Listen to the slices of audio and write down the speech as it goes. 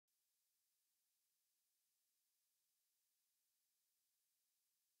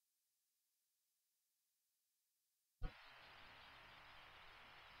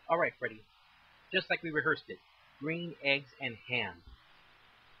All right, Freddy. Just like we rehearsed it. Green eggs and ham.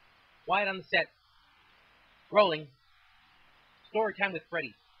 Wyatt on the set. Rolling. Story time with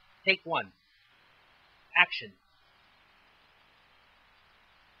Freddy. Take one. Action.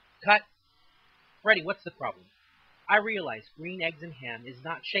 Cut. Freddy, what's the problem? I realize green eggs and ham is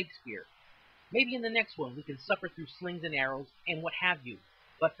not Shakespeare. Maybe in the next one we can suffer through slings and arrows and what have you.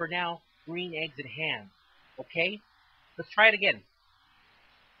 But for now, green eggs and ham. Okay? Let's try it again.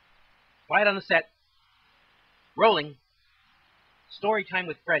 Wyatt on the set. Rolling. Story time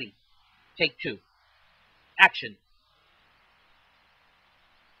with Freddy. Take two. Action.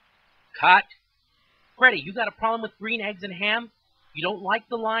 Cut. Freddy, you got a problem with green eggs and ham? You don't like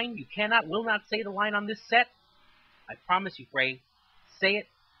the line? You will not say the line on this set? I promise you, Freddy, say it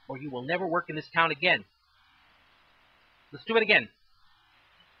or you will never work in this town again. Let's do it again.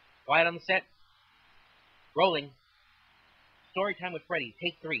 Wyatt on the set. Rolling. Story time with Freddy.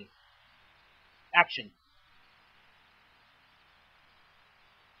 Take three. Action.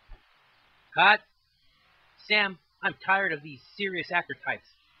 Cut. Sam, I'm tired of these serious actor types.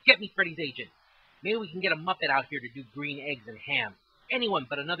 Get me Freddy's agent. Maybe we can get a Muppet out here to do green eggs and ham. Anyone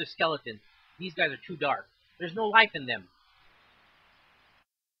but another skeleton. These guys are too dark. There's no life in them.